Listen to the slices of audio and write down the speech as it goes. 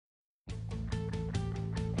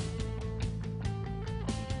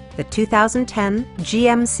the 2010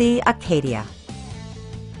 GMC Acadia.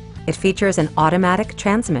 It features an automatic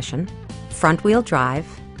transmission, front-wheel drive,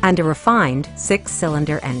 and a refined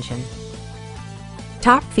 6-cylinder engine.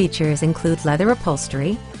 Top features include leather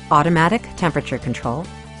upholstery, automatic temperature control,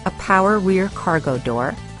 a power rear cargo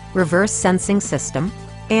door, reverse sensing system,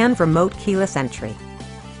 and remote keyless entry.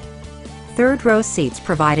 Third-row seats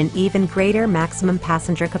provide an even greater maximum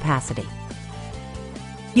passenger capacity.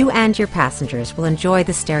 You and your passengers will enjoy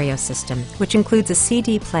the stereo system, which includes a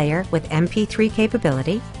CD player with MP3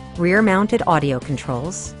 capability, rear-mounted audio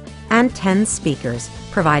controls, and 10 speakers,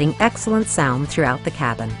 providing excellent sound throughout the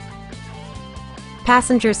cabin.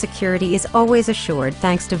 Passenger security is always assured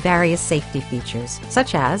thanks to various safety features,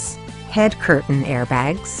 such as head curtain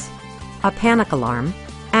airbags, a panic alarm,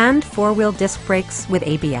 and 4-wheel disc brakes with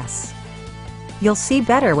ABS. You'll see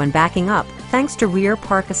better when backing up thanks to Rear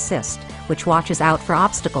Park Assist, which watches out for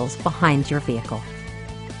obstacles behind your vehicle.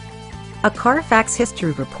 A Carfax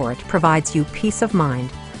history report provides you peace of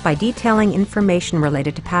mind by detailing information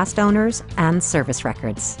related to past owners and service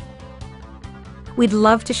records. We'd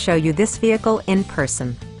love to show you this vehicle in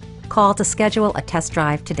person. Call to schedule a test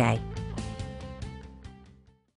drive today.